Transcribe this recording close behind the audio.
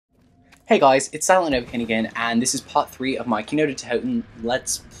Hey guys, it's Silent Overkin again, and this is part 3 of my Kino der Toten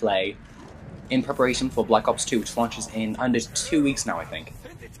Let's Play in preparation for Black Ops 2, which launches in under 2 weeks now, I think.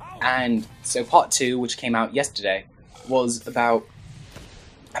 And so part 2, which came out yesterday, was about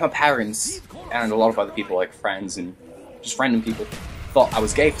how my parents and a lot of other people, like friends and just random people, thought I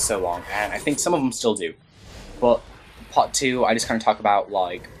was gay for so long, and I think some of them still do. But part 2, I just kind of talk about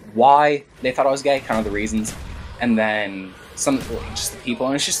like why they thought I was gay, kind of the reasons, and then just the people,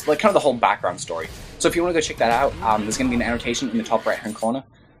 and it's just like kind of the whole background story. So if you want to go check that out, there's going to be an annotation in the top right hand corner.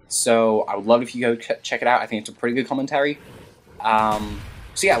 So I would love if you go check it out. I think it's a pretty good commentary.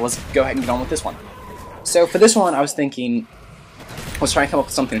 So yeah, let's go ahead and get on with this one. So for this one, I was trying to come up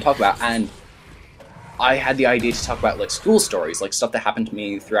with something to talk about, and I had the idea to talk about like school stories, like stuff that happened to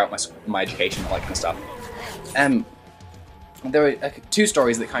me throughout my education, all that kind of stuff. There were two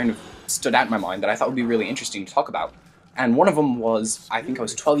stories that kind of stood out in my mind that I thought would be really interesting to talk about. And one of them was, I think I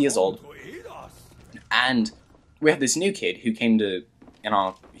was 12 years old, and we had this new kid who came to,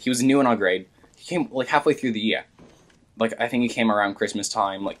 he was new in our grade. He came like halfway through the year. Like, I think he came around Christmas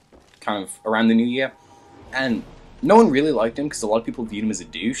time, like, kind of around the new year. And no one really liked him, because a lot of people viewed him as a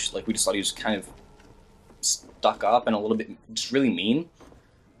douche. Like, we just thought he was kind of stuck up and a little bit, just really mean.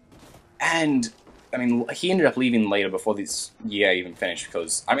 And, I mean, he ended up leaving later before this year even finished,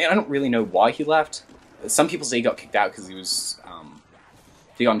 because, I mean, I don't really know why he left. Some people say he got kicked out because he was,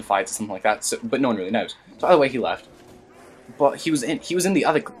 he got into fights or something like that, so, but no one really knows. So either way, he left. But he was in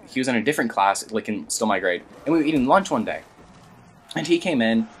a different class, like in still my grade, and we were eating lunch one day. And he came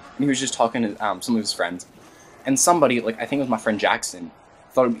in, and he was just talking to some of his friends. And somebody, like, I think it was my friend Jackson,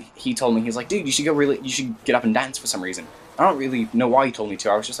 he told me, he was like, dude, you should get up and dance for some reason. I don't really know why he told me to,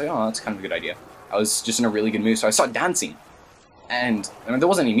 I was just like, oh, that's kind of a good idea. I was just in a really good mood, so I started dancing. And I mean, there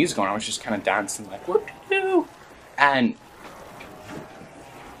wasn't any music going on, I was just kind of dancing, like, woo-hoo! And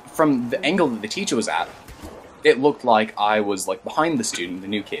from the angle that the teacher was at, it looked like I was, like, behind the student, the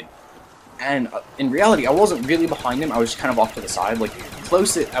new kid. And in reality, I wasn't really behind him, I was just kind of off to the side, like,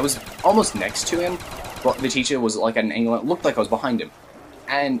 I was almost next to him, but the teacher was, like, at an angle, it looked like I was behind him.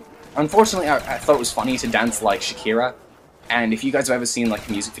 And unfortunately, I thought it was funny to dance like Shakira. And if you guys have ever seen, like,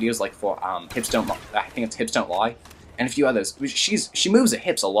 music videos, like, for, I think it's Hips Don't Lie, and a few others, she moves her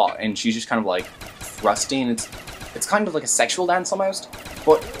hips a lot, and she's just kind of like thrusting. It's kind of like a sexual dance almost,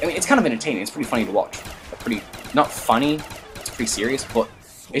 but I mean it's kind of entertaining. It's pretty funny to watch. Not funny. It's pretty serious, but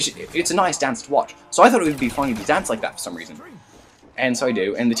it's a nice dance to watch. So I thought it would be funny to dance like that for some reason, and so I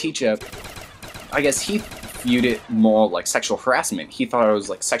do. And the teacher, I guess he viewed it more like sexual harassment. He thought I was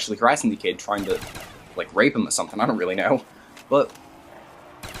like sexually harassing the kid, trying to like rape him or something. I don't really know, but.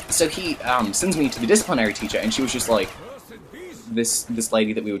 So he sends me to the disciplinary teacher, and she was just like, this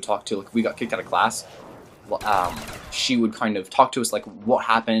lady that we would talk to, like, if we got kicked out of class, she would kind of talk to us, like, what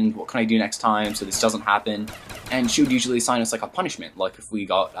happened, what can I do next time so this doesn't happen, and she would usually assign us, like, a punishment, like, if we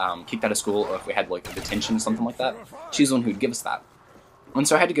got kicked out of school, or if we had, like, a detention or something like that, she's the one who would give us that. And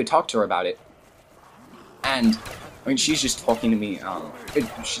so I had to go talk to her about it, and, I mean, she's just talking to me,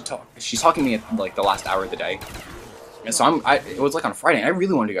 she's talking to me at, like, the last hour of the day. And so it was like on a Friday, and I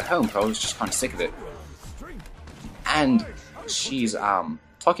really wanted to go home, but I was just kind of sick of it. And she's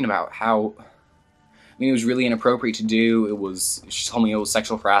talking about how, I mean, it was really inappropriate to do. She told me it was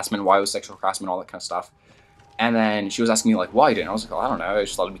sexual harassment, why it was sexual harassment, all that kind of stuff. And then she was asking me like, why I didn't. I was like, oh, I don't know. I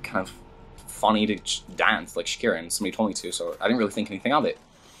just thought it'd be kind of funny to dance like Shakira, and somebody told me to, so I didn't really think anything of it.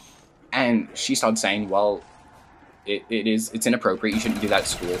 And she started saying, well, it's inappropriate. You shouldn't do that at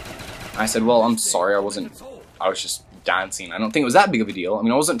school. And I said, well, I'm sorry, I was just dancing. I don't think it was that big of a deal. I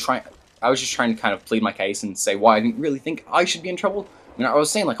mean, I was just trying to kind of plead my case and say why I didn't really think I should be in trouble. I mean, I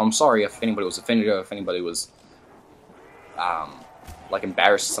was saying, like, I'm sorry if anybody was offended or if anybody was, like,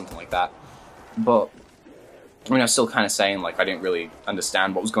 embarrassed or something like that. But, I mean, I was still kind of saying, like, I didn't really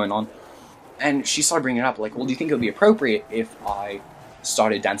understand what was going on. And she started bringing it up, like, well, do you think it would be appropriate if I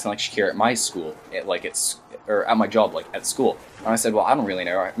started dancing like Shakira at my school, or at my job, like, at school? And I said, well, I don't really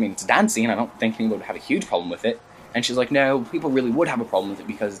know. I mean, it's dancing. I don't think anyone would have a huge problem with it. And she's like, no, people really would have a problem with it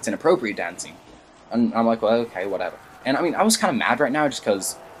because it's inappropriate dancing. And I'm like, well, okay, whatever. And I mean, I was kind of mad right now just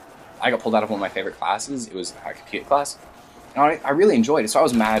because I got pulled out of one of my favorite classes. It was a computer class. And I really enjoyed it, so I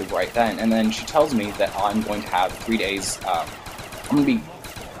was mad right then. And then she tells me that I'm going to have 3 days, I'm going to be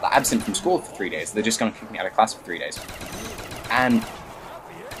absent from school for 3 days. They're just going to kick me out of class for 3 days. And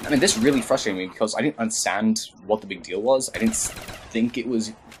I mean, this really frustrated me because I didn't understand what the big deal was. I didn't think it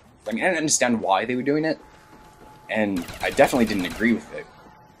was, I mean, I didn't understand why they were doing it. And I definitely didn't agree with it.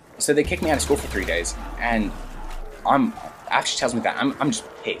 So they kicked me out of school for 3 days, and I'm after she tells me that, I'm just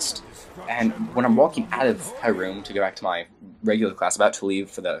pissed. And when I'm walking out of her room to go back to my regular class, about to leave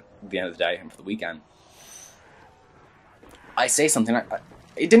for the end of the day and for the weekend, I say something.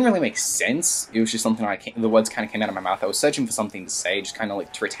 It didn't really make sense. It was just something the words kind of came out of my mouth. I was searching for something to say, just kind of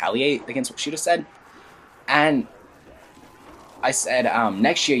like to retaliate against what she just said. And I said,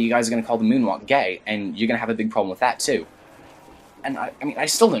 next year you guys are going to call the moonwalk gay, and you're going to have a big problem with that too. And I mean, I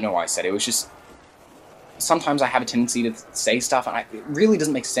still don't know why I said it. It was just, sometimes I have a tendency to say stuff, and it really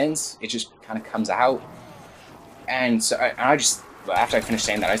doesn't make sense. It just kind of comes out. And so I just, after I finished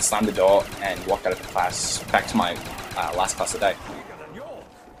saying that, I slammed the door and walked out of the class, back to my last class of the day.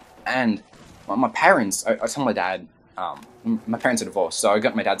 And my parents, I told my dad, my parents are divorced, so I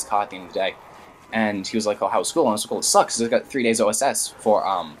got my dad's car at the end of the day. And he was like, oh, how was school? And I was like, well, it sucks, because I got 3 days OSS for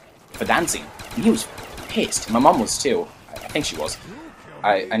dancing. And he was pissed. My mom was too. I think she was.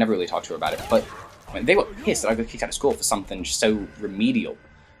 I never really talked to her about it, but they were pissed that I got kicked out of school for something so remedial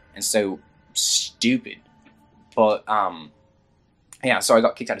and so stupid. But, yeah, so I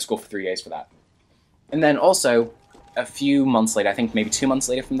got kicked out of school for 3 days for that. And then also, a few months later, I think maybe 2 months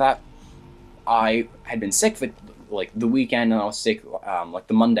later from that, I had been sick for, like, the weekend, and I was sick, like,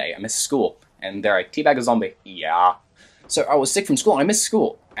 the Monday. I missed school. And they're like, teabag a zombie. Yeah. So I was sick from school, and I missed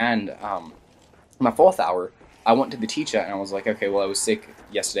school. And my 4th hour, I went to the teacher, and I was like, okay, well, I was sick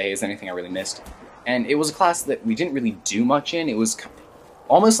yesterday. Is there anything I really missed? And it was a class that we didn't really do much in. It was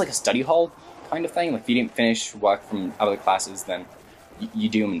almost like a study hall kind of thing. Like, if you didn't finish work from other classes, then you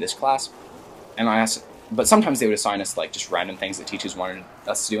do them in this class. And I asked, but sometimes they would assign us, like, just random things that teachers wanted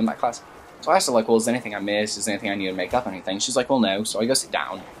us to do in that class. So I asked her, like, well, is there anything I missed? Is there anything I need to make up, anything? She's like, well, no. So I go sit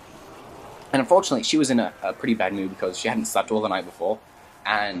down. And unfortunately, she was in a pretty bad mood because she hadn't slept all the night before.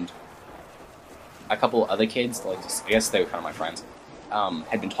 And a couple other kids, like, I guess they were kind of my friends,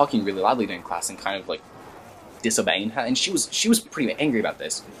 had been talking really loudly during class and kind of, like, disobeying her. And she was pretty angry about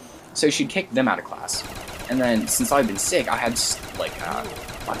this. So she'd kicked them out of class. And then, since I'd been sick, I had, like,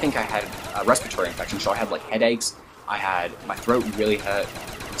 I think I had a respiratory infection, so I had, like, headaches. My throat really hurt.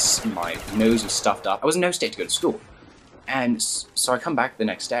 My nose was stuffed up. I was in no state to go to school. And so I come back the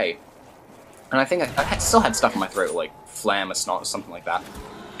next day, and I think I still had stuff in my throat, like phlegm or snot or something like that.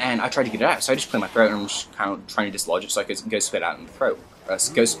 And I tried to get it out, so I just cleared my throat, and I'm just kind of trying to dislodge it so I could go spit it out in the throat.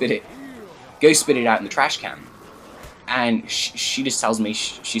 Go spit it out in the trash can. And she just tells me,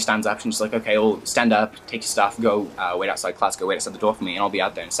 she stands up, and she's like, okay, well, stand up, take your stuff, go wait outside class, go wait outside the door for me, and I'll be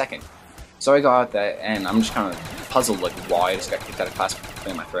out there in a second. So I go out there, and I'm just kind of puzzled, like, why I just got kicked out of class for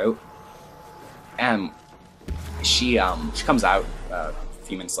clearing my throat. And she comes out a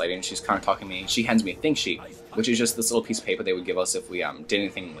few minutes later, and she's kind of talking to me. She hands me a think sheet, which is just this little piece of paper they would give us if we did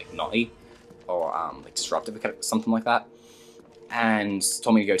anything, like, naughty or like disruptive, something like that. And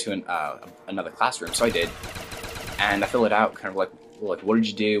told me to go to another classroom, so I did. And I filled it out, kind of like, what did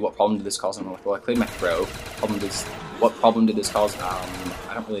you do? What problem did this cause? And I'm like, well, I cleared my throat. What problem did this cause?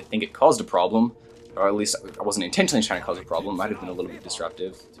 I don't really think it caused a problem, or at least I wasn't intentionally trying to cause a problem. It might have been a little bit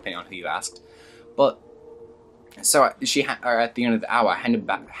disruptive, depending on who you asked. But so at the end of the hour, I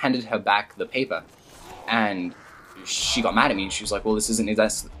handed her back the paper, and she got mad at me. And she was like, well, this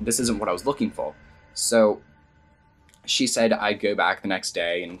isn't what I was looking for. So she said I'd go back the next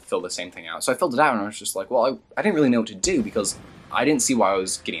day and fill the same thing out. So I filled it out, and I was just like, well, I didn't really know what to do because I didn't see why I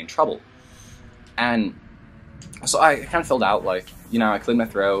was getting in trouble. And so I kind of filled out, like, you know, I cleared my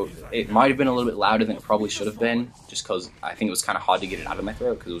throat. It might have been a little bit louder than it probably should have been, just because I think it was kind of hard to get it out of my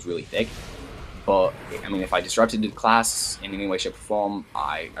throat because it was really thick. But, I mean, if I disrupted the class in any way, shape, or form,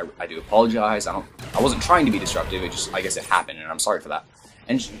 I do apologize. I wasn't trying to be disruptive, I guess it happened, and I'm sorry for that.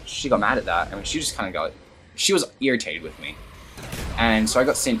 And she got mad at that. I mean, she just kind of she was irritated with me. And so I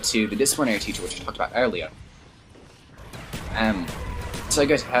got sent to the disciplinary teacher, which I talked about earlier. So I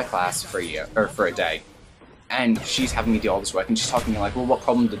go to her class for a day, and she's having me do all this work, and she's talking to me like, well, what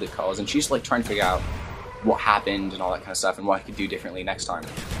problem did it cause? And she's like trying to figure out what happened and all that kind of stuff, and what I could do differently next time.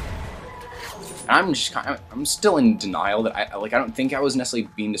 And I'm still in denial that I don't think I was necessarily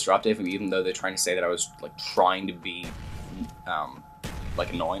being disruptive, even though they're trying to say that I was, like, trying to be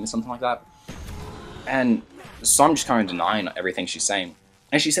like annoying or something like that. And so I'm just kind of denying everything she's saying.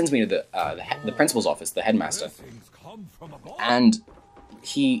 And she sends me to the principal's office, the headmaster. And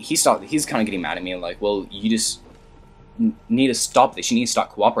he's kind of getting mad at me, like, well, you just need to stop this. You need to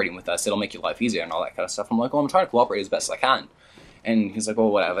start cooperating with us. It'll make your life easier and all that kind of stuff. I'm like, well, I'm trying to cooperate as best as I can. And he's like,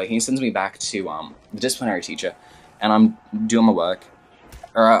 well, whatever. He sends me back to the disciplinary teacher, and I'm doing my work.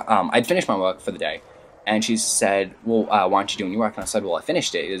 Or I'd finished my work for the day. And she said, well, why aren't you doing your work? And I said, well, I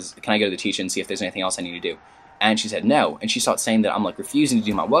finished it. Can I go to the teacher and see if there's anything else I need to do? And she said no. And she started saying that I'm, like, refusing to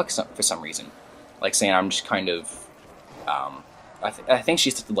do my work for some reason. Like, saying I'm just kind of I think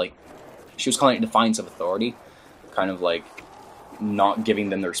she said, like, she was calling it defiance of authority, kind of like not giving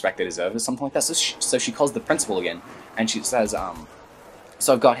them the respect they deserve or something like that. So she calls the principal again, and she says,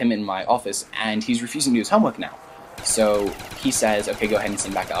 so I've got him in my office, and he's refusing to do his homework now. So he says, okay, go ahead and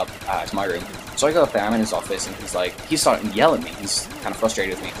send back up to my room. So I go up there, I'm in his office, and he's starting to yell at me. He's kind of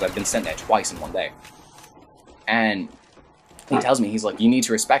frustrated with me because I've been sent there twice in one day. And he tells me, he's like, you need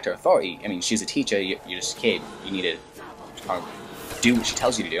to respect her authority. I mean, she's a teacher, you're just a kid. You need to kind of do what she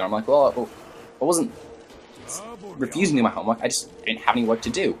tells you to do. And I'm like, well, I wasn't refusing to do my homework, I just didn't have any work to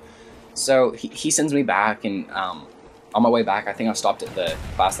do. So he sends me back, and on my way back, I think I stopped at the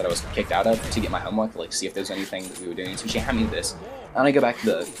class that I was kicked out of to get my homework, like see if there's anything that we were doing. So she handed me this, and I go back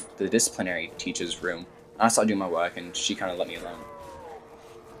to the disciplinary teacher's room, and I started doing my work, and she kind of let me alone.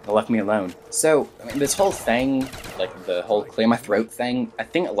 Left me alone. So, I mean, this whole thing, like the whole clear my throat thing, I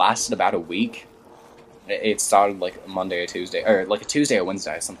think it lasted about a week. It started like a Monday or Tuesday, or like a Tuesday or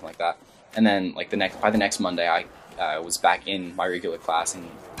Wednesday, or something like that. And then, like by the next Monday, I was back in my regular class, and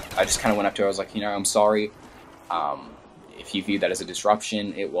I just kind of went up to her. I was like, I'm sorry. If you view that as a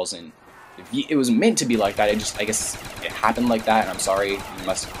disruption, it wasn't. It was meant to be like that. I guess it happened like that, and I'm sorry. You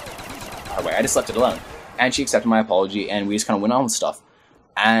must. Anyway, I just left it alone, and she accepted my apology, and we just kind of went on with stuff.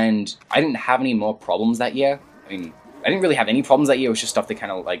 And I didn't have any more problems that year. I mean, I didn't really have any problems that year. It was just stuff that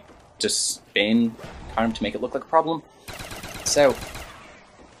kind of like just spin kind of to make it look like a problem. So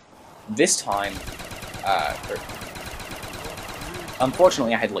this time,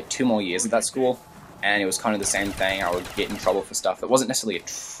 unfortunately, I had like 2 more years at that school, and it was kind of the same thing. I would get in trouble for stuff that wasn't necessarily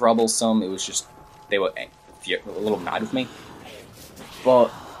troublesome. It was just they were a little mad with me. But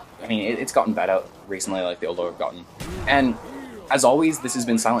I mean, it's gotten better recently, like the older I've gotten. And as always, this has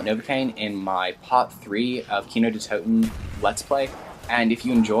been Silent Novocaine in my part 3 of Kino der Toten Let's Play. And if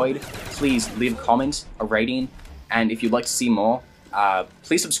you enjoyed, please leave a comment, a rating, and if you'd like to see more,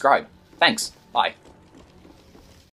 please subscribe. Thanks. Bye.